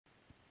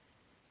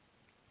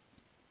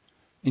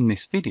In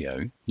this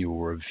video, you will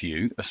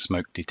review a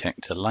smoke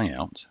detector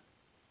layout,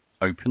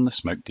 open the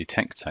smoke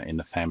detector in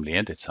the Family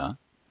Editor,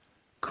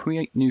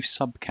 create new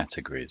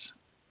subcategories,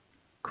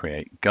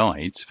 create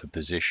guides for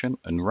position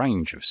and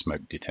range of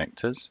smoke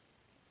detectors,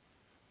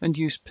 and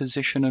use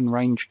position and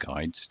range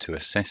guides to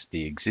assess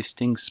the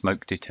existing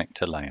smoke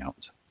detector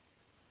layout.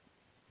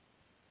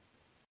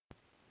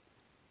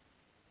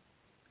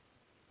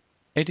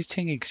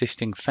 Editing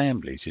existing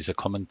families is a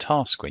common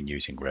task when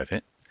using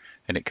Revit,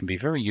 and it can be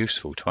very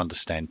useful to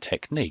understand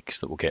techniques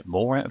that will get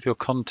more out of your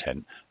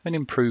content and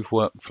improve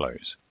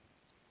workflows.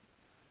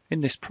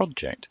 In this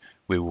project,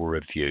 we will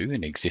review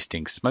an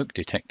existing smoke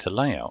detector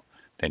layout,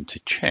 then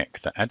to check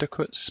that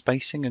adequate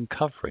spacing and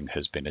covering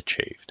has been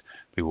achieved,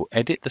 we will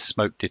edit the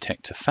smoke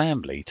detector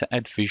family to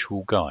add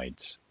visual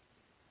guides.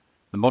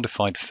 The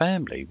modified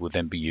family will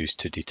then be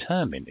used to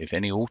determine if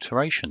any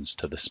alterations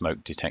to the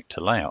smoke detector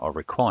layout are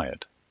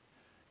required.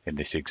 In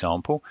this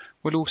example,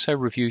 we'll also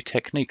review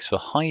techniques for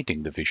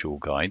hiding the visual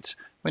guides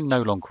when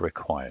no longer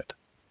required.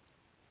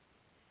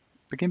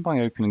 Begin by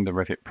opening the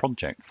Revit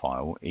project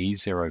file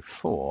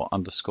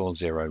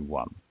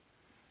E04_01.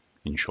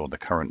 Ensure the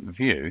current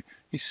view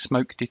is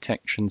Smoke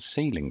Detection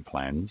Ceiling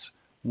Plans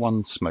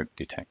 1 Smoke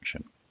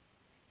Detection.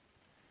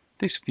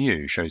 This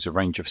view shows a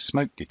range of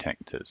smoke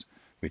detectors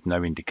with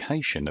no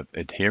indication of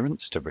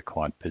adherence to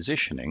required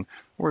positioning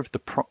or if the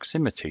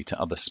proximity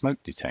to other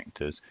smoke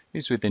detectors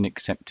is within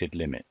accepted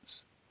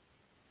limits.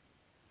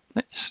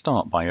 Let's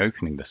start by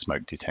opening the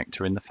smoke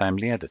detector in the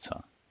Family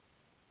Editor.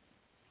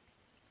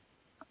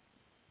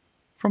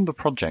 From the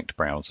project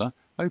browser,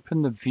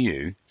 open the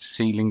View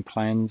Ceiling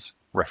Plans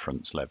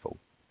reference level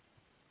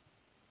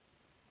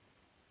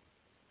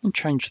and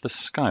change the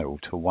scale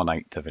to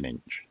 1/8 of an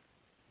inch.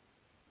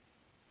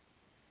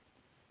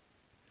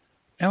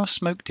 Our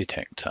smoke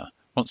detector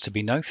wants to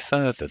be no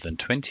further than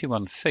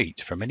 21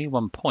 feet from any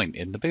one point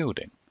in the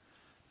building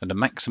and a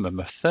maximum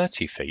of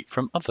 30 feet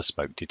from other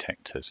smoke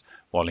detectors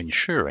while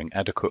ensuring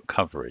adequate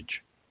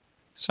coverage.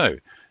 So,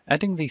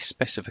 adding these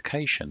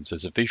specifications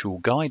as a visual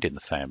guide in the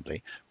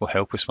family will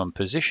help us when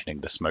positioning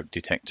the smoke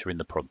detector in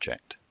the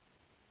project.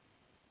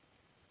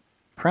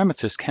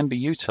 Parameters can be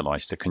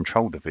utilized to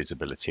control the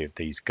visibility of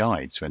these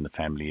guides when the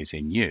family is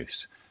in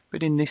use,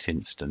 but in this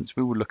instance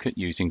we will look at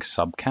using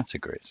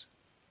subcategories.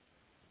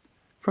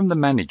 From the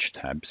Manage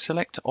tab,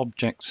 select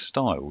Object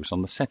Styles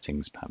on the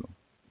Settings panel.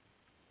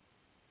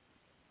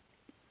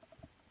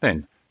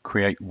 Then,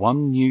 create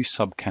one new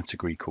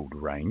subcategory called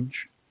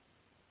Range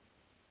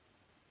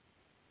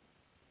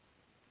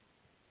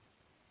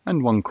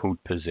and one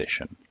called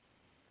Position.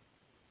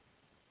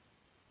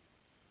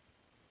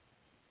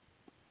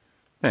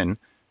 Then,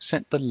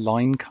 set the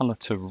line color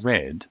to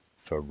red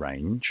for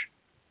Range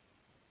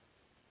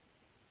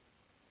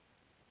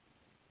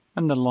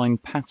and the line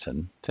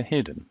pattern to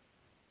Hidden.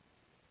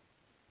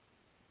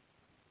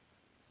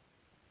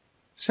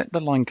 Set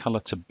the line color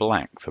to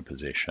black for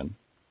Position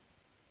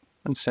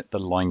and set the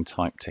line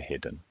type to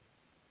Hidden.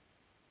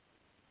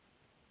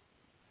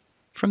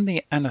 From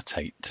the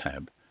Annotate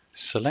tab,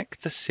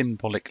 select the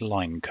Symbolic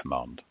Line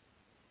command.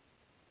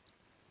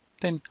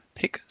 Then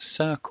pick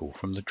Circle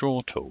from the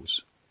Draw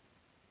tools.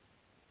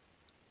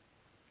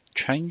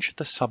 Change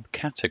the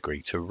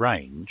subcategory to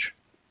Range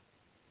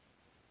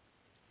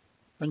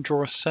and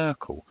draw a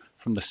circle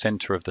from the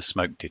center of the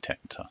smoke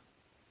detector.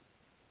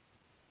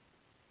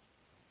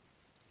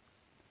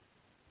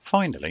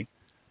 Finally,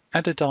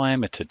 add a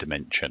diameter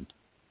dimension,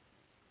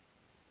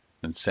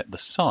 then set the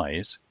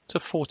size to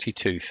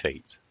 42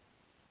 feet.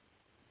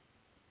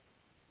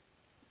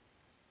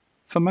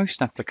 For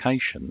most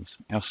applications,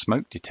 our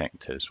smoke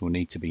detectors will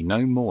need to be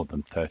no more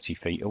than 30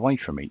 feet away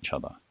from each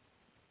other.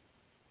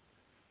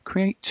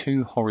 Create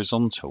 2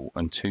 horizontal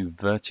and 2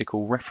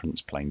 vertical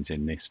reference planes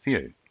in this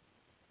view.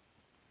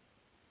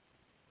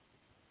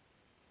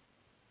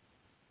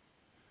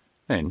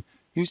 Then,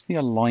 use the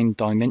Align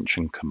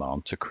Dimension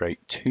command to create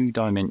 2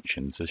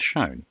 dimensions as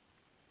shown.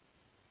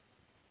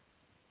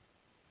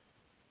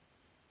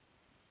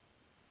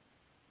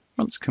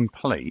 Once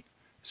complete,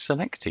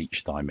 select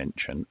each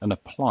dimension and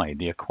apply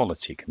the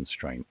equality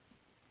constraint.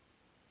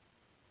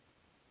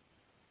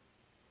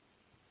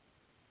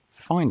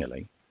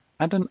 Finally,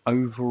 add an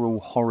overall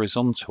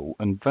horizontal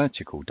and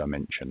vertical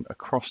dimension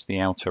across the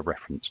outer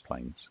reference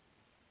planes.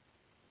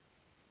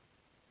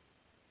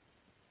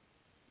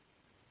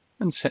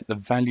 And set the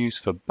values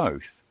for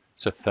both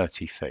to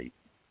 30 feet.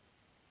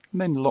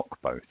 And then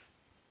lock both.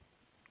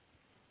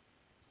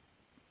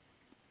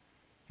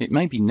 It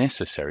may be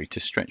necessary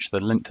to stretch the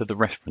length of the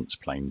reference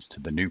planes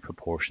to the new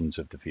proportions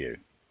of the view.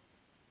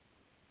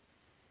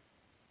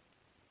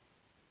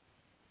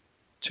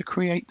 To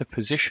create the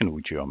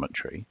positional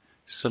geometry,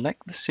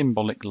 select the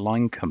Symbolic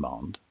Line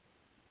command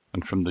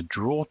and from the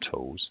Draw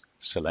tools,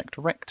 select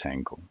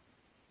Rectangle.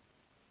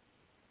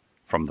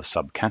 From the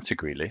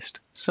subcategory list,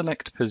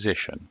 select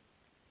Position.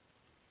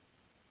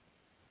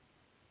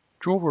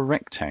 Draw a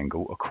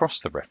rectangle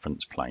across the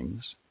reference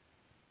planes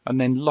and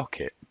then lock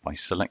it by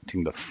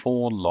selecting the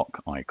 4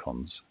 lock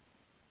icons.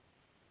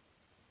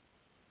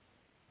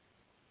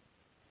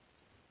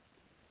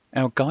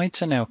 Our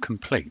guides are now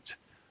complete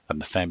and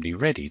the family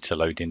ready to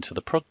load into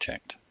the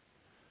project.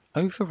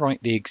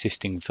 Overwrite the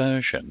existing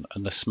version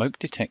and the smoke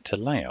detector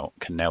layout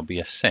can now be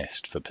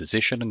assessed for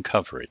position and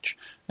coverage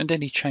and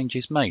any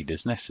changes made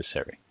as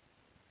necessary.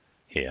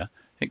 Here,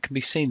 it can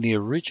be seen the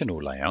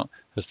original layout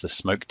as the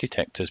smoke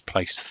detectors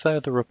placed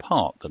further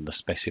apart than the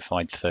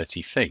specified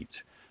 30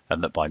 feet,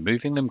 and that by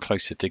moving them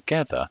closer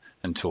together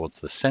and towards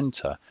the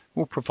center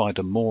will provide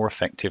a more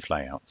effective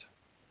layout.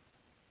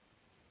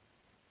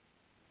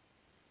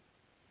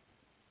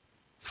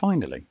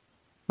 Finally,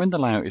 when the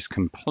layout is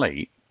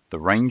complete, the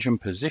range and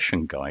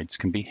position guides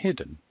can be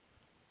hidden.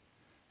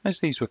 As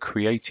these were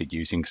created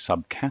using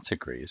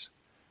subcategories,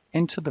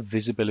 enter the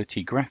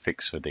visibility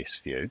graphics for this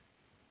view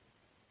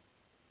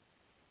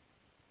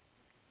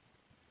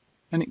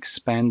and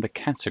expand the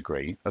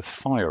category of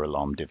fire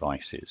alarm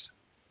devices,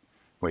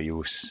 where you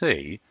will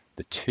see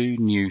the two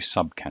new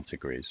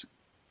subcategories.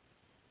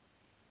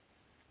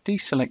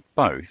 Deselect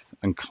both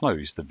and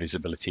close the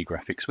visibility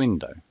graphics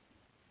window.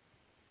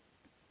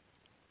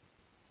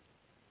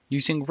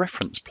 Using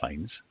reference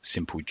planes,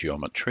 simple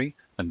geometry,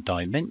 and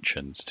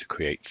dimensions to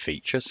create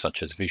features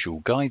such as visual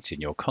guides in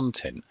your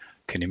content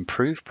can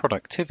improve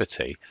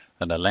productivity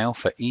and allow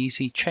for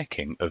easy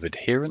checking of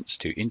adherence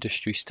to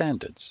industry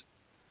standards.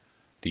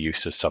 The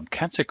use of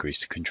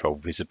subcategories to control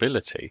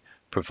visibility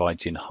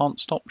provides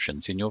enhanced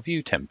options in your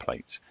view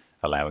templates,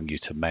 allowing you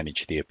to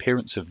manage the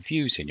appearance of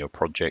views in your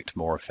project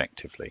more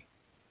effectively.